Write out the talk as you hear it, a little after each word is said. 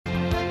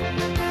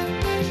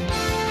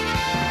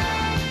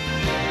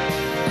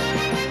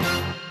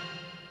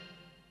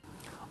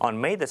On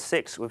May the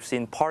 6th, we've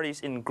seen parties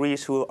in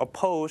Greece who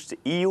opposed the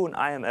EU and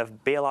IMF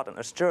bailout and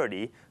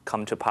austerity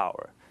come to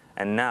power.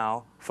 And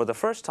now, for the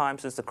first time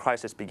since the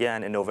crisis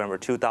began in November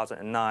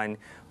 2009,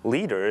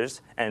 leaders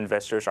and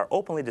investors are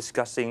openly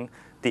discussing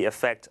the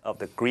effect of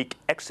the Greek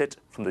exit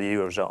from the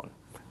Eurozone.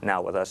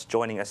 Now with us,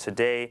 joining us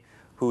today,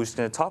 who's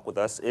going to talk with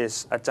us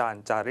is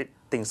Ajahn Charit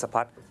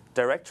Tingsabadh,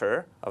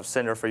 Director of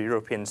Center for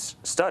European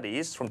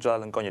Studies from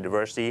Chulalongkorn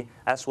University,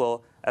 as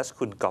well as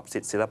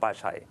Kopsith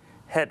Silpachai,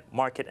 Head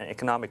Market and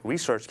Economic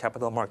Research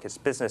Capital Markets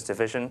Business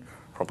Division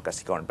from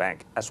KASIKORN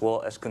Bank, as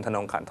well as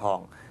Thanong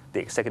Khanthong, the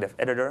Executive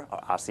Editor of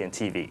ASEAN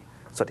TV.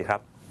 สวัสดีครั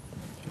บ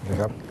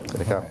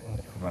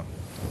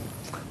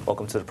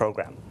Welcome to the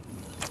program.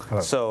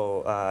 Hello.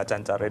 So,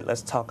 Ajahn Charit,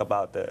 let's talk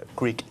about the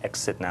Greek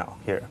exit now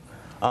here.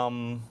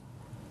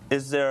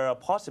 Is there a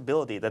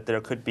possibility that there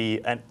could be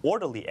an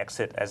orderly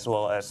exit, as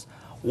well as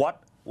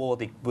what will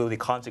the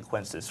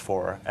consequences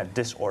for a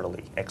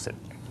disorderly exit?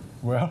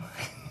 Well,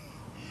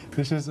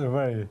 this is a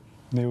very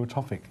new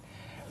topic,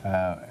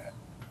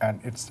 and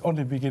it's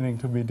only beginning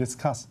to be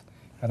discussed.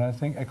 And I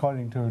think,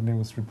 according to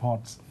news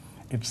reports,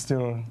 it's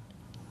still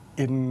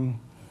in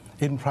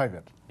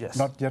private. Yes.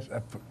 Not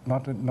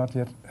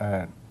yet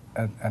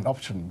an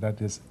option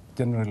that is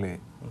generally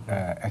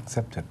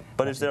accepted.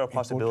 But is there a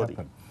possibility?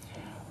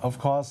 Of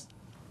course,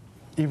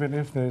 even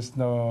if there is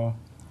no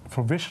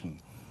provision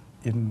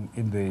in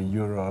the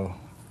euro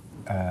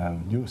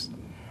use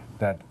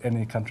that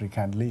any country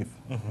can leave,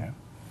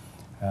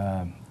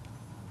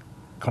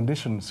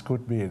 conditions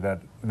could be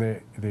that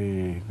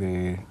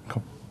the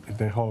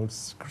whole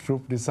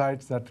group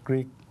decides that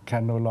Greece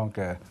can no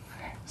longer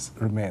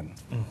remain.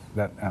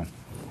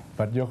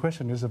 But your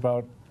question is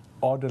about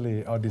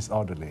orderly or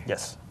disorderly.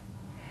 Yes.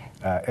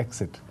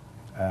 Exit.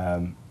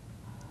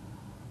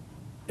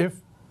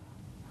 If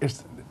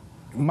it's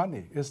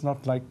money is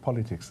not like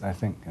politics, I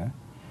think.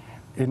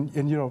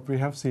 In Europe, we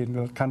have seen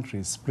the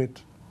countries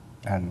split,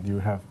 and you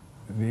have,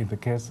 in the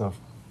case of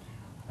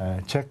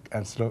Czech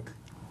and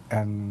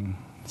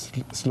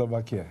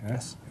Slovakia,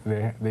 yes.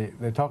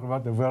 they talk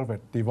about the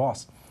velvet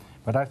divorce.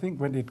 But I think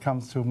when it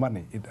comes to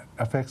money, it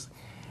affects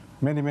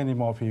many, many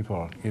more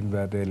people in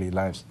their daily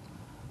lives,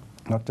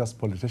 not just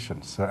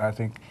politicians. So I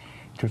think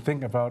to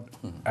think about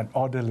an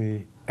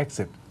orderly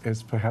exit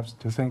is perhaps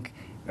to think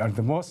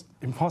the most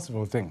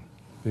impossible thing,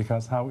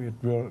 because how it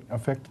will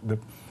affect the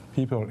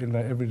people in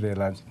their everyday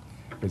lives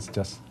is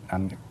just,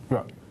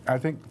 well, I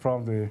think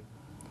from the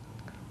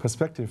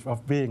perspective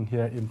of being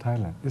here in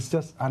Thailand, it's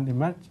just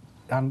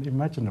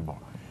unimaginable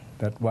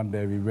that one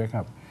day we wake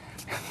up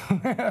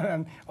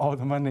and all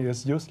the money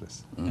is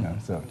useless.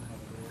 So,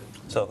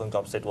 Khun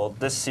Kopsith, well,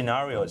 this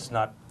scenario has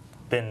not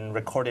been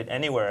recorded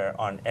anywhere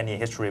on any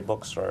history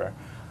books or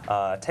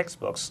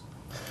textbooks.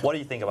 What do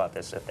you think about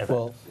this?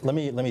 Well, let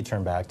me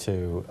turn back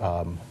to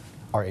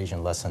our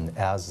Asian lesson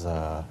as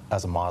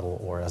a model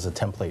or as a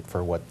template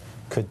for what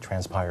could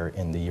transpire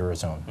in the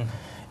Eurozone.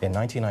 In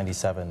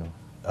 1997,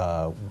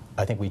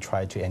 I think we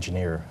tried to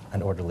engineer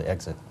an orderly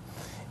exit.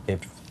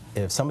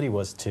 If somebody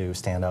was to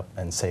stand up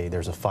and say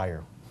there's a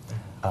fire,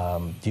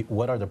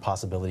 what are the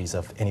possibilities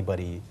of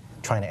anybody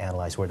trying to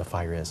analyze where the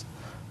fire is?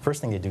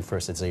 First thing they do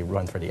first is they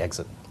run for the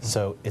exit.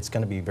 So it's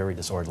going to be very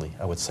disorderly,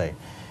 I would say.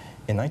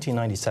 In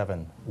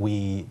 1997,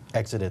 we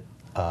exited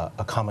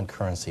a common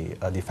currency,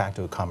 a de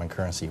facto common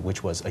currency,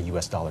 which was a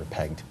US dollar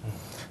pegged.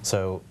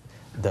 So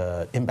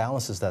the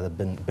imbalances that have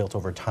been built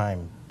over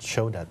time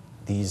show that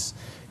these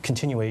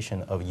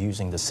continuation of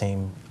using the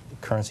same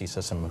currency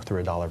system through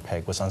a dollar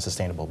peg was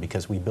unsustainable,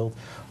 because we built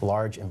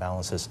large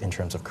imbalances in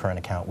terms of current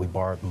account. We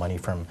borrowed money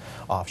from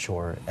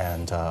offshore,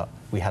 and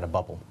we had a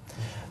bubble.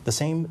 The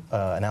same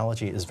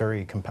analogy is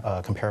very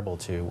comparable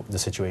to the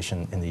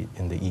situation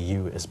in the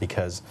EU, is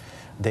because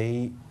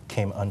they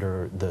came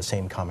under the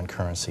same common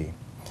currency,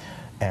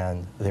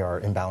 and there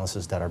are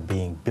imbalances that are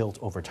being built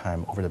over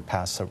time, over the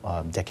past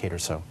decade or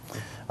so,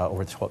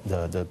 over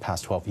the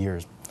past 12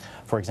 years.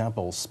 For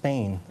example,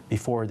 Spain,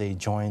 before they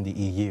joined the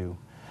EU,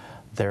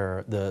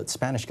 the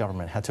Spanish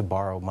government had to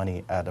borrow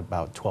money at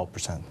about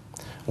 12%.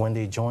 When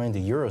they joined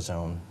the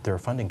Eurozone, their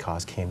funding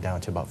costs came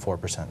down to about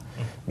 4%,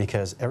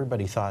 because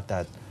everybody thought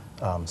that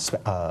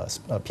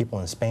people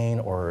in Spain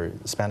or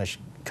Spanish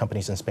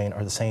companies in Spain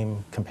are the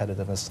same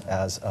competitiveness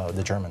as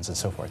the Germans and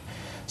so forth.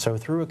 So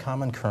through a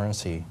common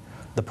currency,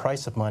 the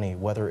price of money,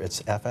 whether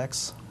it's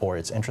FX or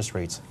its interest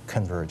rates,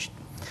 converged,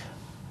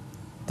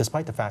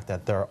 despite the fact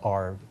that there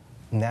are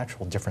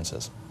natural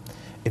differences.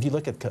 If you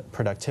look at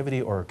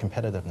productivity or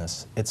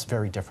competitiveness, it's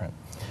very different.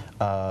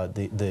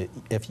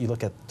 If you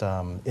look at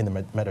in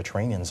the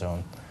Mediterranean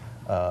zone,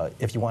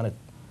 if you want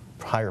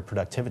higher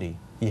productivity,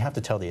 you have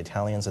to tell the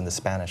Italians and the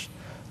Spanish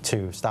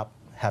to stop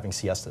having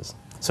siestas.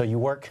 So you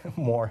work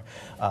more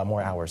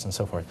hours and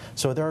so forth.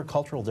 So there are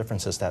cultural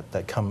differences that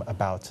come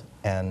about,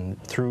 and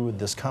through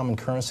this common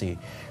currency,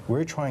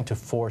 we're trying to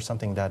force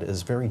something that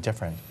is very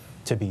different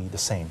to be the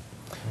same.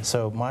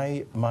 So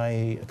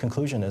my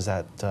conclusion is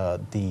that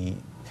the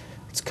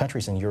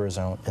countries in the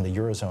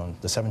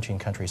Eurozone, the 17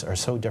 countries are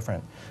so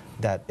different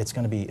that it's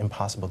going to be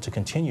impossible to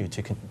continue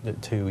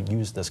to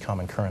use this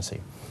common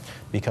currency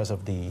because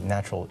of the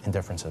natural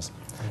indifferences.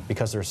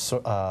 Because there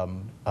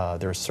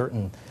are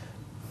certain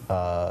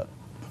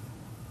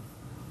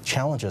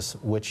challenges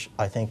which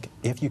I think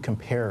if you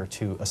compare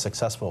to a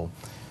successful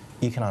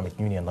economic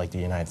union like the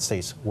United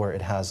States, where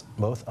it has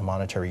both a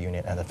monetary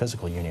union and a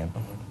physical union,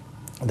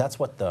 that's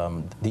what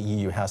the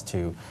EU has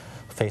to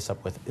face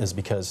up with, is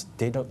because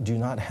they do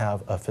not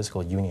have a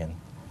physical union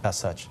as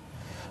such.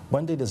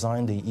 When they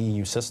designed the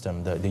EU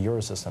system, the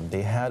Euro system,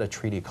 they had a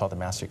treaty called the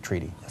Maastricht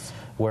Treaty,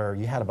 where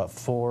you had about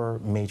 4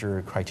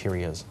 major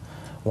criterias.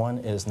 One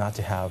is not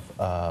to have,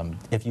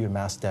 if you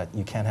amass debt,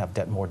 you can't have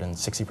debt more than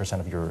 60%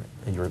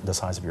 of the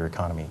size of your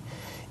economy.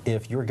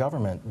 If your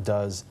government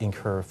does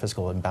incur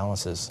fiscal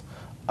imbalances,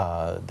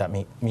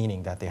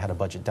 meaning that they had a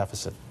budget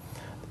deficit,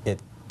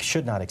 it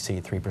should not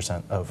exceed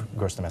 3% of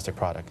gross domestic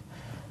product.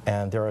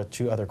 And there are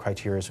 2 other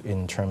criteria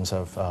in terms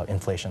of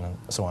inflation and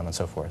so on and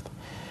so forth.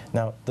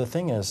 Now, the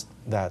thing is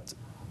that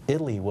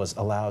Italy was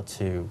allowed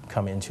to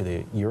come into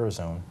the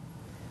Eurozone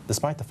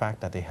despite the fact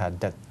that they had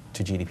debt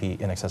to GDP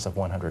in excess of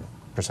 100%.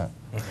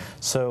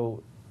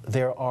 So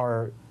there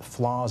are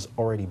flaws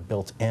already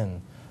built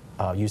in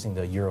using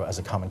the euro as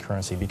a common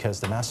currency, because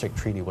the Maastricht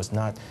Treaty was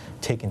not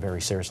taken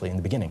very seriously in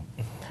the beginning.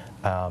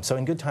 So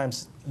in good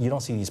times, you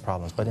don't see these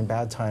problems, but in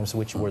bad times,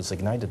 which was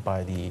ignited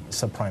by the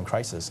subprime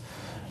crisis,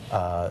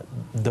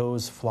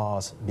 those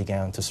flaws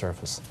began to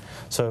surface.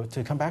 So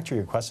to come back to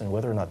your question,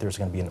 whether or not there's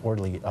going to be an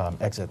orderly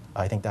exit,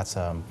 I think that's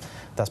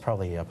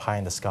probably a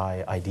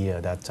pie-in-the-sky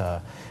idea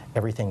that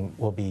everything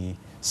will be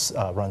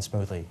run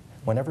smoothly.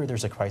 Whenever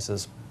there's a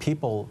crisis,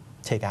 people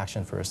take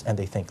action first and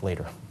they think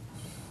later.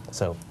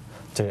 So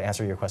to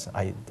answer your question,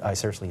 I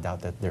seriously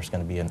doubt that there's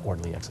going to be an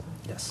orderly exit.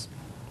 Yes.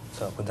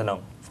 So,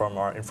 Thanong, from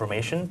our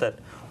information that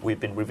we've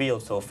been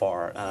revealed so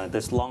far,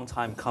 this long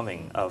time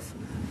coming of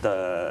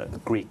the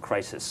Greek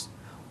crisis,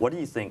 what do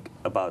you think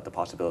about the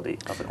possibility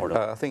of an order?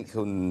 I think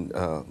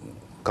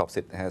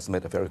Kopsith has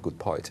made a very good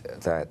point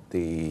that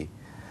the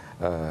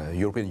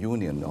European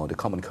Union, or the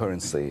common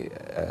currency,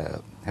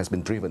 has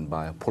been driven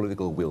by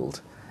political will,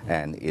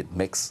 and it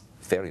makes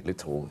very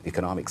little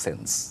economic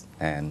sense.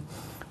 And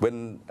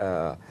when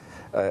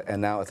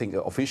and now I think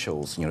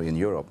officials, in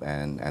Europe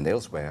and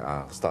elsewhere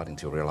are starting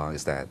to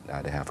realize that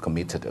they have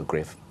committed a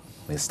grave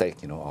mistake,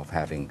 of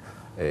having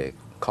a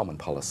common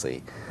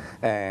policy,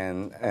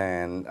 and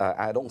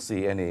I don't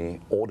see any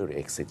orderly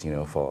exit,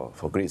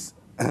 for Greece,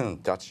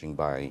 judging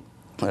by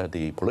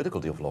the political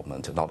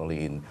development, not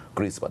only in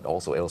Greece but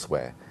also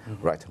elsewhere.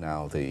 Right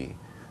now, the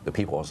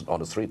people on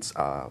the streets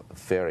are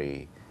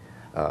very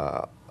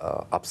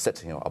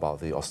upset,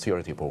 about the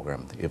austerity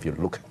program. If you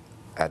look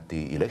at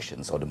the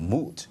elections or the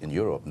mood in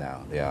Europe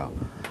now, they are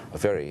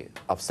very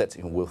upset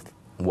with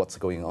what's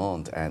going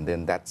on, and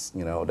then that's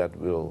that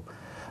will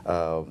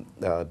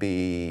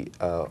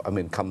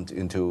come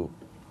into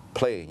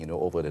play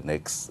over the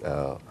next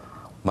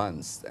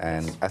months.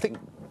 And I think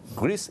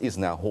Greece is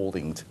now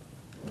holding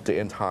the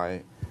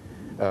entire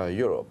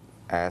Europe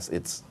as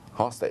its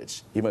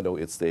hostage, even though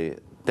it's the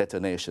debtor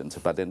nation.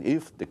 But then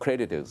if the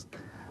creditors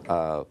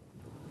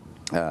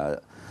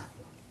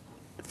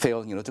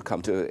fail, to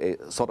come to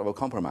a sort of a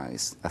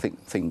compromise, I think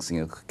things,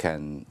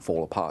 can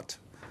fall apart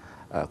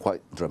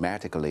quite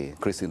dramatically.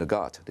 Christine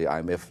Lagarde, the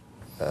IMF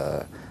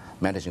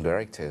managing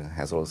director,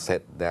 has also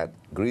said that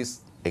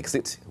Greece's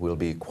exit will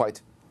be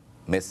quite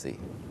messy.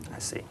 I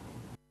see.